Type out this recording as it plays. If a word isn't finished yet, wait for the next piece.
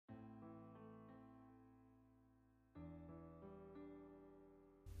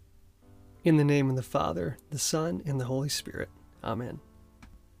In the name of the Father, the Son, and the Holy Spirit. Amen.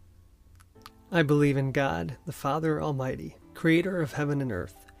 I believe in God, the Father Almighty, creator of heaven and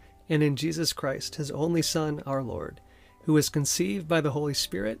earth, and in Jesus Christ, his only Son, our Lord, who was conceived by the Holy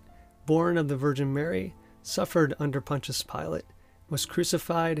Spirit, born of the Virgin Mary, suffered under Pontius Pilate, was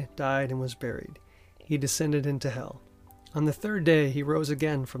crucified, died, and was buried. He descended into hell. On the third day he rose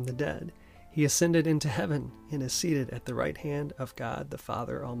again from the dead. He ascended into heaven and is seated at the right hand of God the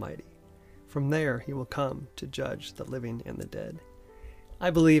Father Almighty. From there he will come to judge the living and the dead.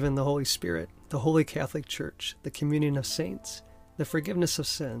 I believe in the Holy Spirit, the Holy Catholic Church, the communion of saints, the forgiveness of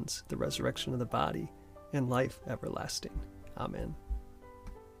sins, the resurrection of the body, and life everlasting. Amen.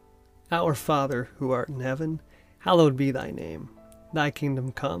 Our Father, who art in heaven, hallowed be thy name. Thy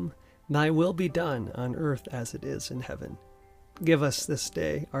kingdom come, thy will be done on earth as it is in heaven. Give us this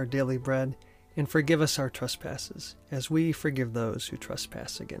day our daily bread, and forgive us our trespasses, as we forgive those who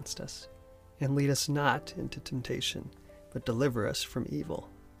trespass against us. And lead us not into temptation, but deliver us from evil.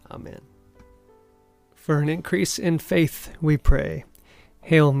 Amen. For an increase in faith, we pray.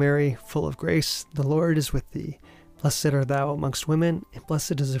 Hail Mary, full of grace, the Lord is with thee. Blessed art thou amongst women, and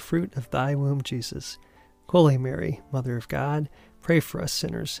blessed is the fruit of thy womb, Jesus. Holy Mary, Mother of God, pray for us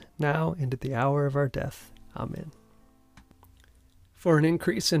sinners, now and at the hour of our death. Amen. For an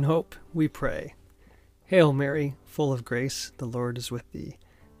increase in hope, we pray. Hail Mary, full of grace, the Lord is with thee.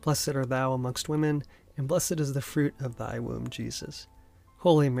 Blessed art thou amongst women, and blessed is the fruit of thy womb, Jesus.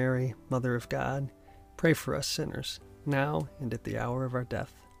 Holy Mary, Mother of God, pray for us sinners, now and at the hour of our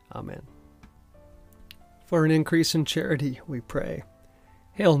death. Amen. For an increase in charity, we pray.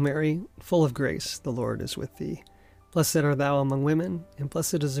 Hail Mary, full of grace, the Lord is with thee. Blessed art thou among women, and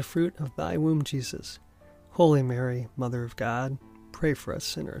blessed is the fruit of thy womb, Jesus. Holy Mary, Mother of God, pray for us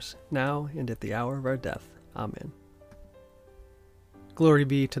sinners, now and at the hour of our death. Amen. Glory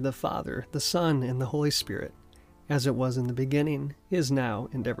be to the Father, the Son, and the Holy Spirit, as it was in the beginning, is now,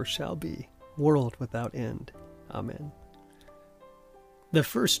 and ever shall be, world without end. Amen. The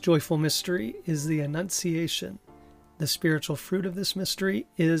first joyful mystery is the Annunciation. The spiritual fruit of this mystery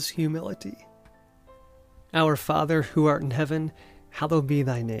is humility. Our Father, who art in heaven, hallowed be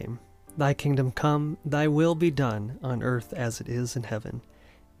thy name. Thy kingdom come, thy will be done, on earth as it is in heaven.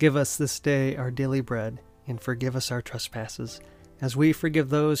 Give us this day our daily bread, and forgive us our trespasses, as we forgive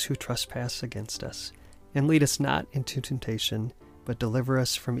those who trespass against us. And lead us not into temptation, but deliver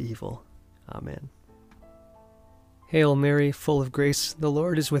us from evil. Amen. Hail Mary, full of grace, the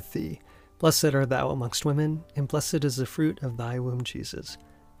Lord is with thee. Blessed art thou amongst women, and blessed is the fruit of thy womb, Jesus.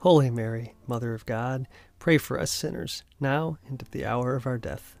 Holy Mary, Mother of God, pray for us sinners, now and at the hour of our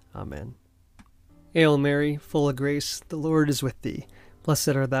death. Amen. Hail Mary, full of grace, the Lord is with thee. Blessed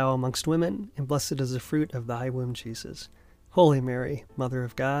art thou amongst women, and blessed is the fruit of thy womb, Jesus. Holy Mary, Mother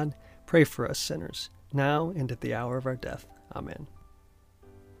of God, pray for us sinners, now and at the hour of our death. Amen.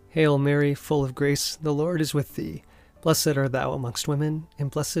 Hail Mary, full of grace, the Lord is with thee. Blessed art thou amongst women,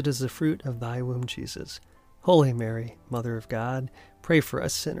 and blessed is the fruit of thy womb, Jesus. Holy Mary, Mother of God, pray for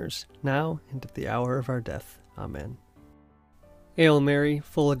us sinners, now and at the hour of our death. Amen. Hail Mary,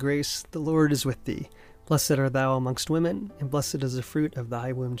 full of grace, the Lord is with thee. Blessed art thou amongst women, and blessed is the fruit of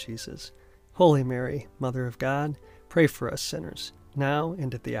thy womb, Jesus. Holy Mary, Mother of God, pray for us sinners, now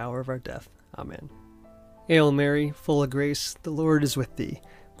and at the hour of our death. Amen. Hail Mary, full of grace, the Lord is with thee.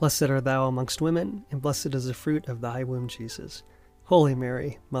 Blessed art thou amongst women, and blessed is the fruit of thy womb, Jesus. Holy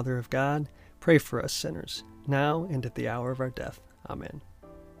Mary, Mother of God, pray for us sinners, now and at the hour of our death. Amen.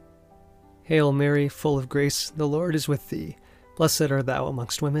 Hail Mary, full of grace, the Lord is with thee. Blessed art thou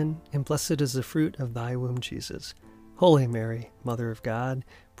amongst women, and blessed is the fruit of thy womb, Jesus. Holy Mary, Mother of God,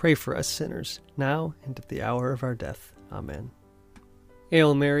 pray for us sinners, now and at the hour of our death. Amen.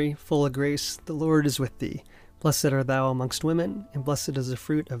 Hail Mary, full of grace, the Lord is with thee. Blessed art thou amongst women, and blessed is the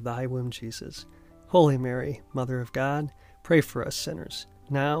fruit of thy womb, Jesus. Holy Mary, Mother of God, pray for us sinners,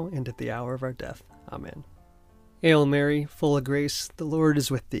 now and at the hour of our death. Amen. Hail Mary, full of grace, the Lord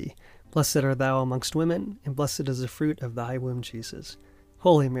is with thee. Blessed art thou amongst women, and blessed is the fruit of thy womb, Jesus.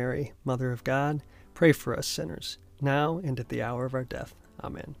 Holy Mary, Mother of God, pray for us sinners, now and at the hour of our death.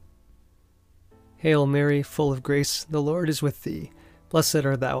 Amen. Hail Mary, full of grace, the Lord is with thee. Blessed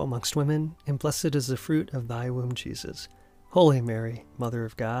art thou amongst women, and blessed is the fruit of thy womb, Jesus. Holy Mary, Mother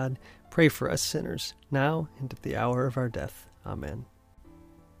of God, pray for us sinners, now and at the hour of our death. Amen.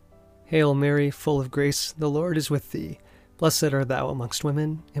 Hail Mary, full of grace, the Lord is with thee. Blessed art thou amongst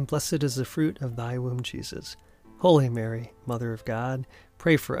women, and blessed is the fruit of thy womb, Jesus. Holy Mary, Mother of God,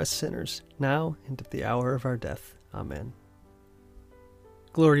 pray for us sinners, now and at the hour of our death. Amen.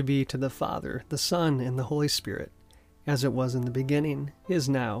 Glory be to the Father, the Son, and the Holy Spirit, as it was in the beginning, is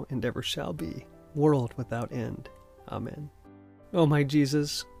now, and ever shall be, world without end. Amen. O my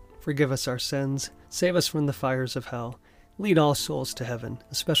Jesus, forgive us our sins, save us from the fires of hell, lead all souls to heaven,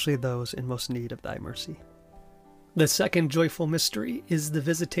 especially those in most need of thy mercy. The second joyful mystery is the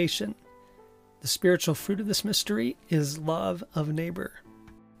Visitation. The spiritual fruit of this mystery is love of neighbor.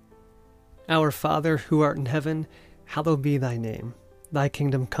 Our Father, who art in heaven, hallowed be thy name. Thy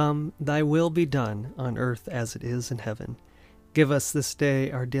kingdom come, thy will be done, on earth as it is in heaven. Give us this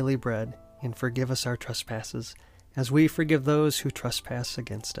day our daily bread, and forgive us our trespasses, as we forgive those who trespass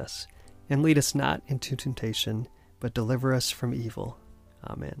against us. And lead us not into temptation, but deliver us from evil.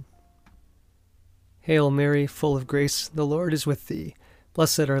 Amen. Hail Mary, full of grace, the Lord is with thee.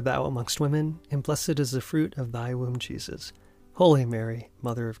 Blessed art thou amongst women, and blessed is the fruit of thy womb, Jesus. Holy Mary,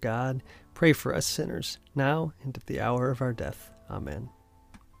 Mother of God, pray for us sinners, now and at the hour of our death. Amen.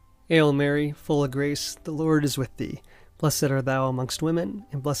 Hail Mary, full of grace, the Lord is with thee. Blessed art thou amongst women,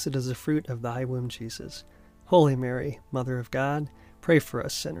 and blessed is the fruit of thy womb, Jesus. Holy Mary, Mother of God, pray for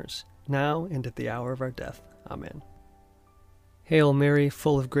us sinners, now and at the hour of our death. Amen. Hail Mary,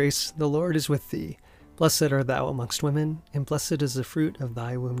 full of grace, the Lord is with thee. Blessed art thou amongst women, and blessed is the fruit of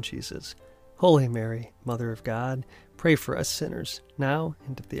thy womb, Jesus. Holy Mary, Mother of God, pray for us sinners, now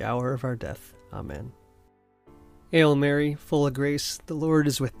and at the hour of our death. Amen. Hail Mary, full of grace, the Lord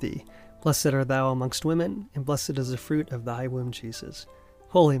is with thee. Blessed art thou amongst women, and blessed is the fruit of thy womb, Jesus.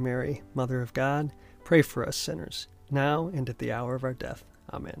 Holy Mary, Mother of God, pray for us sinners, now and at the hour of our death.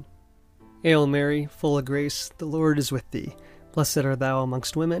 Amen. Hail Mary, full of grace, the Lord is with thee. Blessed art thou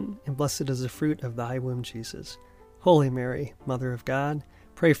amongst women, and blessed is the fruit of thy womb, Jesus. Holy Mary, Mother of God,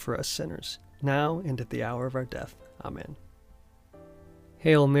 pray for us sinners, now and at the hour of our death. Amen.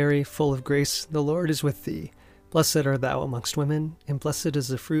 Hail Mary, full of grace, the Lord is with thee. Blessed art thou amongst women, and blessed is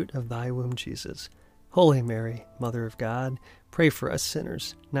the fruit of thy womb, Jesus. Holy Mary, Mother of God, pray for us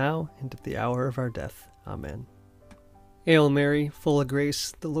sinners, now and at the hour of our death. Amen. Hail Mary, full of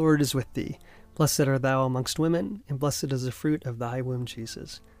grace, the Lord is with thee. Blessed art thou amongst women, and blessed is the fruit of thy womb,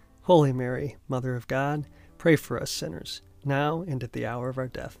 Jesus. Holy Mary, Mother of God, pray for us sinners, now and at the hour of our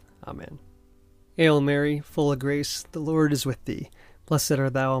death. Amen. Hail Mary, full of grace, the Lord is with thee. Blessed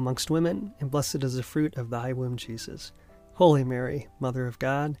art thou amongst women, and blessed is the fruit of thy womb, Jesus. Holy Mary, Mother of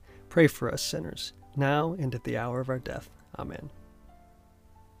God, pray for us sinners, now and at the hour of our death. Amen.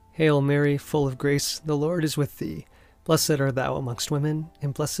 Hail Mary, full of grace, the Lord is with thee. Blessed art thou amongst women,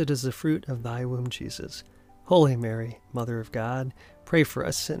 and blessed is the fruit of thy womb, Jesus. Holy Mary, Mother of God, pray for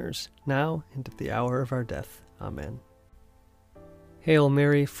us sinners, now and at the hour of our death. Amen. Hail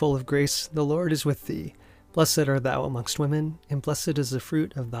Mary, full of grace, the Lord is with thee. Blessed art thou amongst women, and blessed is the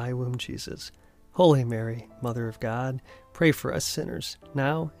fruit of thy womb, Jesus. Holy Mary, Mother of God, pray for us sinners,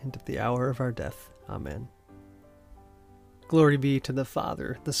 now and at the hour of our death. Amen. Glory be to the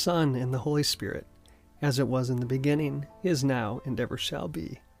Father, the Son, and the Holy Spirit, as it was in the beginning, is now, and ever shall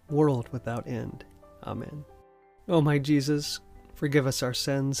be, world without end. Amen. O my Jesus, forgive us our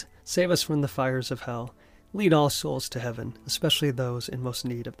sins, save us from the fires of hell, lead all souls to heaven, especially those in most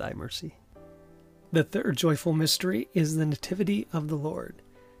need of thy mercy. The third joyful mystery is the Nativity of the Lord.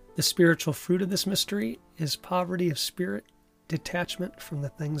 The spiritual fruit of this mystery is poverty of spirit, detachment from the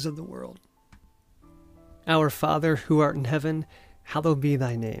things of the world. Our Father, who art in heaven, hallowed be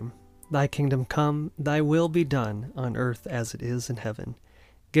thy name. Thy kingdom come, thy will be done, on earth as it is in heaven.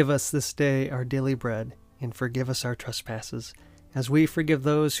 Give us this day our daily bread, and forgive us our trespasses, as we forgive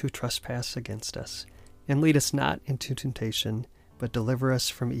those who trespass against us. And lead us not into temptation, but deliver us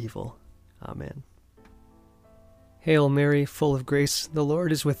from evil. Amen. Hail Mary, full of grace, the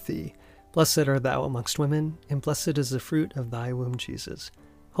Lord is with thee. Blessed art thou amongst women, and blessed is the fruit of thy womb, Jesus.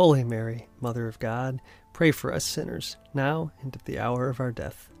 Holy Mary, Mother of God, pray for us sinners, now and at the hour of our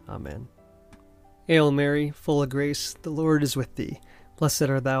death. Amen. Hail Mary, full of grace, the Lord is with thee. Blessed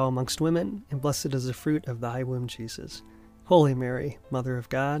art thou amongst women, and blessed is the fruit of thy womb, Jesus. Holy Mary, Mother of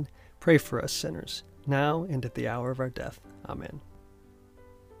God, pray for us sinners, now and at the hour of our death. Amen.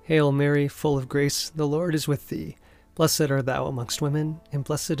 Hail Mary, full of grace, the Lord is with thee. Blessed art thou amongst women, and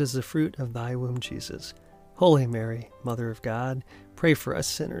blessed is the fruit of thy womb, Jesus. Holy Mary, Mother of God, pray for us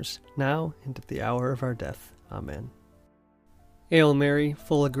sinners, now and at the hour of our death. Amen. Hail Mary,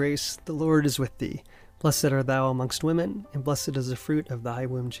 full of grace, the Lord is with thee. Blessed art thou amongst women, and blessed is the fruit of thy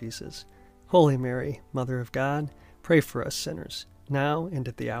womb, Jesus. Holy Mary, Mother of God, pray for us sinners, now and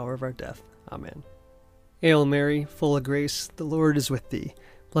at the hour of our death. Amen. Hail Mary, full of grace, the Lord is with thee.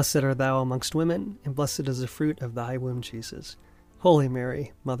 Blessed art thou amongst women, and blessed is the fruit of thy womb, Jesus. Holy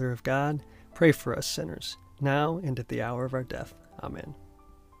Mary, Mother of God, pray for us sinners, now and at the hour of our death. Amen.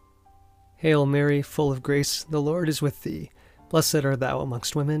 Hail Mary, full of grace, the Lord is with thee. Blessed art thou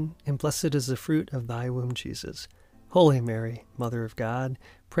amongst women, and blessed is the fruit of thy womb, Jesus. Holy Mary, Mother of God,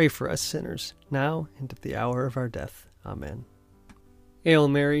 pray for us sinners, now and at the hour of our death. Amen. Hail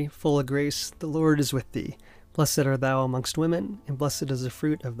Mary, full of grace, the Lord is with thee. Blessed art thou amongst women, and blessed is the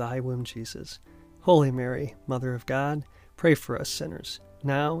fruit of thy womb, Jesus. Holy Mary, Mother of God, pray for us sinners,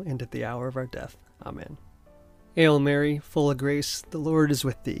 now and at the hour of our death. Amen. Hail Mary, full of grace, the Lord is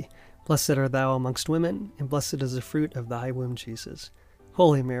with thee. Blessed art thou amongst women, and blessed is the fruit of thy womb, Jesus.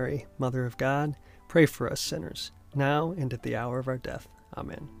 Holy Mary, Mother of God, pray for us sinners, now and at the hour of our death.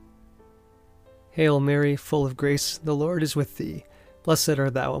 Amen. Hail Mary, full of grace, the Lord is with thee. Blessed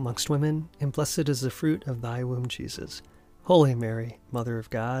art thou amongst women, and blessed is the fruit of thy womb, Jesus. Holy Mary, Mother of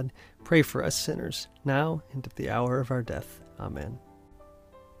God, pray for us sinners, now and at the hour of our death. Amen.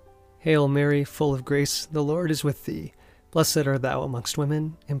 Hail Mary, full of grace, the Lord is with thee. Blessed art thou amongst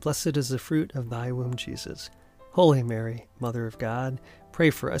women, and blessed is the fruit of thy womb, Jesus. Holy Mary, Mother of God, pray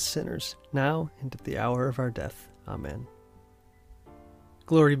for us sinners, now and at the hour of our death. Amen.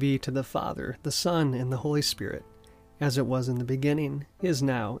 Glory be to the Father, the Son, and the Holy Spirit, as it was in the beginning, is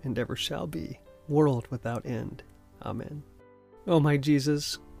now, and ever shall be, world without end. Amen. O my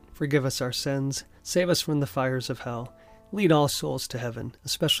Jesus, forgive us our sins, save us from the fires of hell, lead all souls to heaven,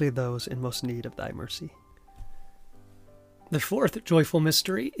 especially those in most need of thy mercy. The fourth joyful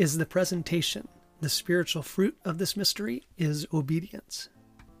mystery is the presentation. The spiritual fruit of this mystery is obedience.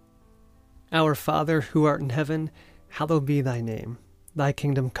 Our Father, who art in heaven, hallowed be thy name. Thy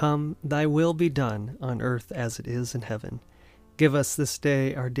kingdom come, thy will be done, on earth as it is in heaven. Give us this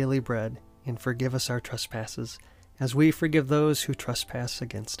day our daily bread, and forgive us our trespasses, as we forgive those who trespass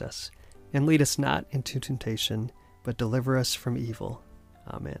against us. And lead us not into temptation, but deliver us from evil.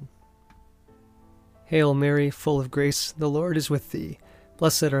 Amen. Hail Mary, full of grace, the Lord is with thee.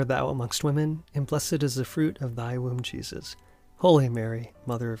 Blessed art thou amongst women, and blessed is the fruit of thy womb, Jesus. Holy Mary,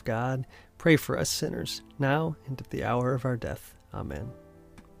 Mother of God, pray for us sinners, now and at the hour of our death. Amen.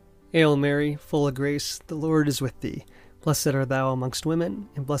 Hail Mary, full of grace, the Lord is with thee. Blessed art thou amongst women,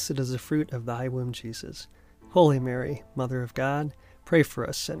 and blessed is the fruit of thy womb, Jesus. Holy Mary, Mother of God, pray for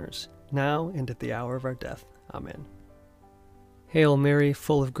us sinners, now and at the hour of our death. Amen. Hail Mary,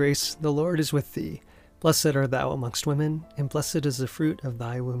 full of grace, the Lord is with thee. Blessed art thou amongst women, and blessed is the fruit of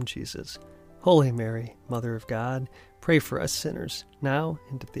thy womb, Jesus. Holy Mary, Mother of God, pray for us sinners, now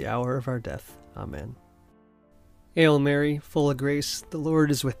and at the hour of our death. Amen. Hail Mary, full of grace, the Lord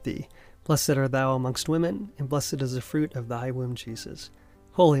is with thee. Blessed art thou amongst women, and blessed is the fruit of thy womb, Jesus.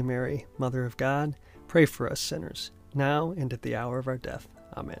 Holy Mary, Mother of God, pray for us sinners, now and at the hour of our death.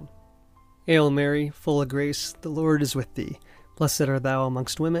 Amen. Hail Mary, full of grace, the Lord is with thee. Blessed art thou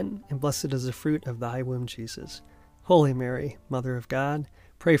amongst women, and blessed is the fruit of thy womb, Jesus. Holy Mary, Mother of God,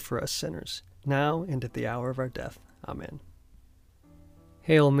 pray for us sinners, now and at the hour of our death. Amen.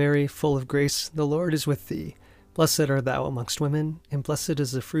 Hail Mary, full of grace, the Lord is with thee. Blessed art thou amongst women, and blessed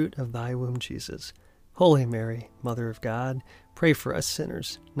is the fruit of thy womb, Jesus. Holy Mary, Mother of God, pray for us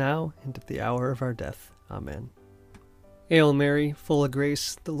sinners, now and at the hour of our death. Amen. Hail Mary, full of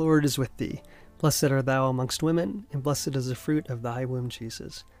grace, the Lord is with thee. Blessed art thou amongst women, and blessed is the fruit of thy womb,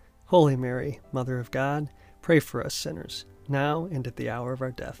 Jesus. Holy Mary, Mother of God, pray for us sinners, now and at the hour of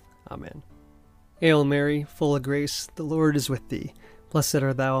our death. Amen. Hail Mary, full of grace, the Lord is with thee. Blessed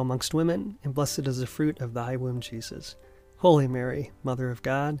art thou amongst women, and blessed is the fruit of thy womb, Jesus. Holy Mary, Mother of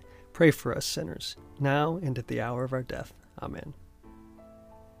God, pray for us sinners, now and at the hour of our death. Amen.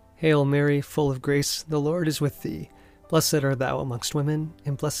 Hail Mary, full of grace, the Lord is with thee. Blessed art thou amongst women,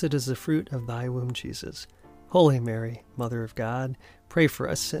 and blessed is the fruit of thy womb, Jesus. Holy Mary, Mother of God, pray for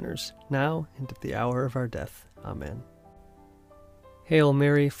us sinners, now and at the hour of our death. Amen. Hail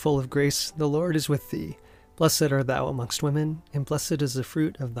Mary, full of grace, the Lord is with thee. Blessed art thou amongst women, and blessed is the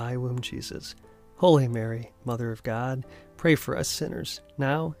fruit of thy womb, Jesus. Holy Mary, Mother of God, pray for us sinners,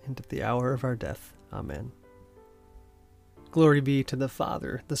 now and at the hour of our death. Amen. Glory be to the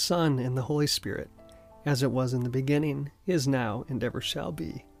Father, the Son, and the Holy Spirit, as it was in the beginning, is now, and ever shall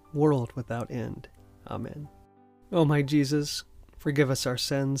be, world without end. Amen. O my Jesus, forgive us our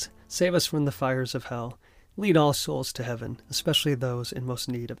sins, save us from the fires of hell, lead all souls to heaven, especially those in most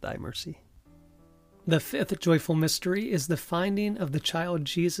need of thy mercy. The fifth joyful mystery is the finding of the child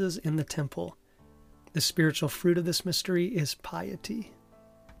Jesus in the temple. The spiritual fruit of this mystery is piety.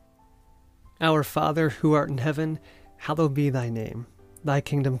 Our Father, who art in heaven, hallowed be thy name. Thy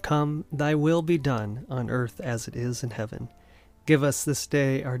kingdom come, thy will be done, on earth as it is in heaven. Give us this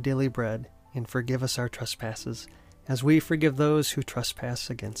day our daily bread, and forgive us our trespasses, as we forgive those who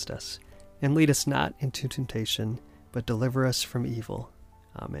trespass against us. And lead us not into temptation, but deliver us from evil.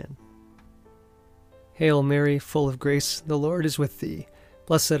 Amen. Hail Mary, full of grace, the Lord is with thee.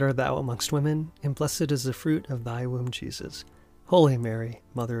 Blessed art thou amongst women, and blessed is the fruit of thy womb, Jesus. Holy Mary,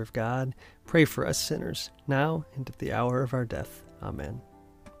 Mother of God, pray for us sinners, now and at the hour of our death. Amen.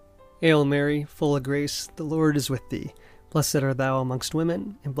 Hail Mary, full of grace, the Lord is with thee. Blessed art thou amongst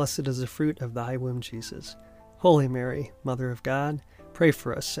women, and blessed is the fruit of thy womb, Jesus. Holy Mary, Mother of God, pray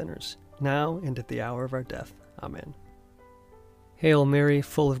for us sinners, now and at the hour of our death. Amen. Hail Mary,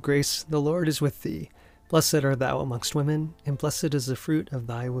 full of grace, the Lord is with thee. Blessed art thou amongst women, and blessed is the fruit of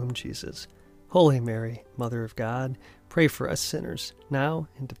thy womb, Jesus. Holy Mary, Mother of God, pray for us sinners, now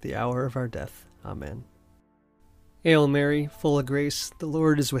and at the hour of our death. Amen. Hail Mary, full of grace, the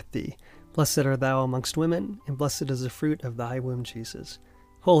Lord is with thee. Blessed art thou amongst women, and blessed is the fruit of thy womb, Jesus.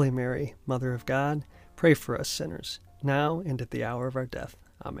 Holy Mary, Mother of God, pray for us sinners, now and at the hour of our death.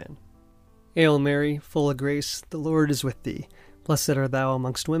 Amen. Hail Mary, full of grace, the Lord is with thee. Blessed art thou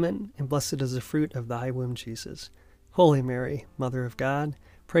amongst women, and blessed is the fruit of thy womb, Jesus. Holy Mary, Mother of God,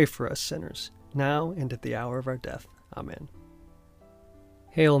 pray for us sinners, now and at the hour of our death. Amen.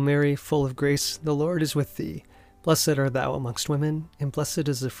 Hail Mary, full of grace, the Lord is with thee. Blessed art thou amongst women, and blessed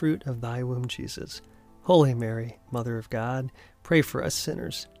is the fruit of thy womb, Jesus. Holy Mary, Mother of God, pray for us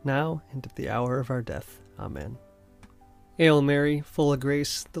sinners, now and at the hour of our death. Amen. Hail Mary, full of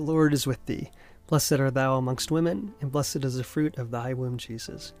grace, the Lord is with thee. Blessed art thou amongst women, and blessed is the fruit of thy womb,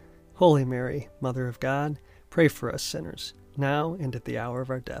 Jesus. Holy Mary, Mother of God, pray for us sinners, now and at the hour of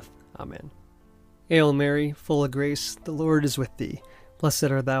our death. Amen. Hail Mary, full of grace, the Lord is with thee. Blessed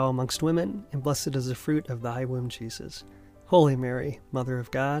art thou amongst women, and blessed is the fruit of thy womb, Jesus. Holy Mary, Mother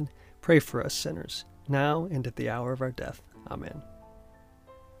of God, pray for us sinners, now and at the hour of our death. Amen.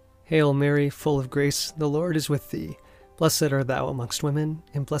 Hail Mary, full of grace, the Lord is with thee. Blessed art thou amongst women,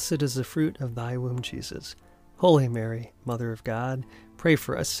 and blessed is the fruit of thy womb, Jesus. Holy Mary, Mother of God, pray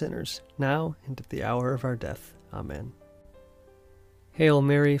for us sinners, now and at the hour of our death. Amen. Hail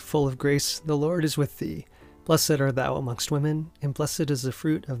Mary, full of grace, the Lord is with thee. Blessed art thou amongst women, and blessed is the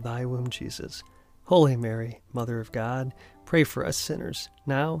fruit of thy womb, Jesus. Holy Mary, Mother of God, pray for us sinners,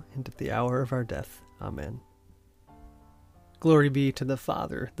 now and at the hour of our death. Amen. Glory be to the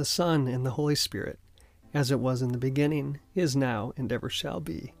Father, the Son, and the Holy Spirit, as it was in the beginning, is now, and ever shall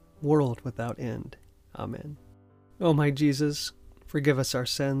be, world without end. Amen. O my Jesus, forgive us our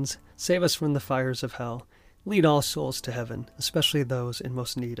sins, save us from the fires of hell, lead all souls to heaven, especially those in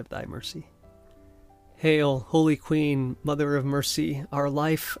most need of thy mercy. Hail, Holy Queen, Mother of Mercy, our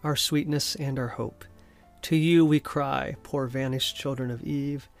life, our sweetness, and our hope. To you we cry, poor vanished children of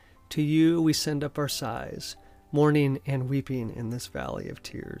Eve. To you we send up our sighs, mourning and weeping in this valley of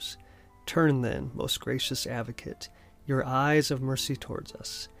tears. Turn then, most gracious Advocate, your eyes of mercy towards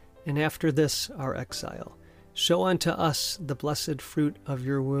us, and after this our exile, show unto us the blessed fruit of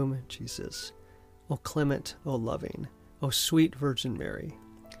your womb, Jesus. O clement, O loving, O sweet Virgin Mary,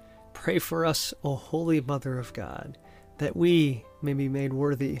 pray for us, O Holy Mother of God, that we may be made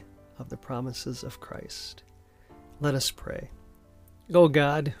worthy of the promises of Christ. Let us pray. O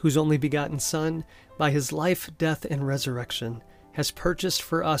God, whose only begotten Son, by his life, death, and resurrection, has purchased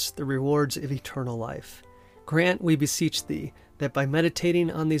for us the rewards of eternal life, grant, we beseech thee, that by meditating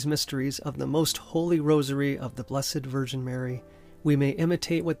on these mysteries of the most holy Rosary of the Blessed Virgin Mary, we may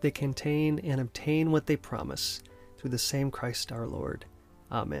imitate what they contain and obtain what they promise, through the same Christ our Lord.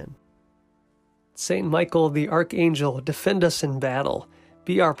 Amen. Saint Michael the Archangel, defend us in battle.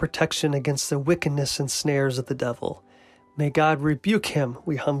 Be our protection against the wickedness and snares of the devil. May God rebuke him,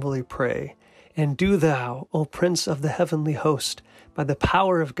 we humbly pray. And do thou, O Prince of the heavenly host, by the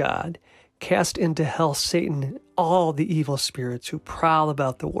power of God, cast into hell Satan and all the evil spirits who prowl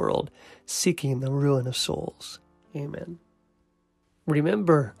about the world, seeking the ruin of souls. Amen.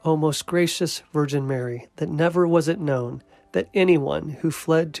 Remember, O most gracious Virgin Mary, that never was it known that anyone who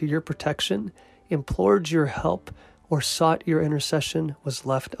fled to your protection, implored your help, or sought your intercession was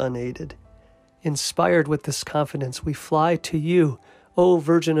left unaided. Inspired with this confidence, we fly to you, O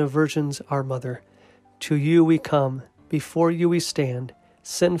Virgin of Virgins, our Mother. To you we come, before you we stand,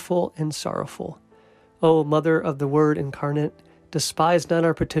 sinful and sorrowful. O Mother of the Word incarnate, despise not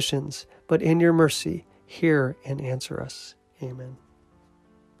our petitions, but in your mercy hear and answer us. Amen.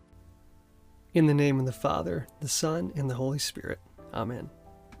 In the name of the Father, the Son, and the Holy Spirit. Amen.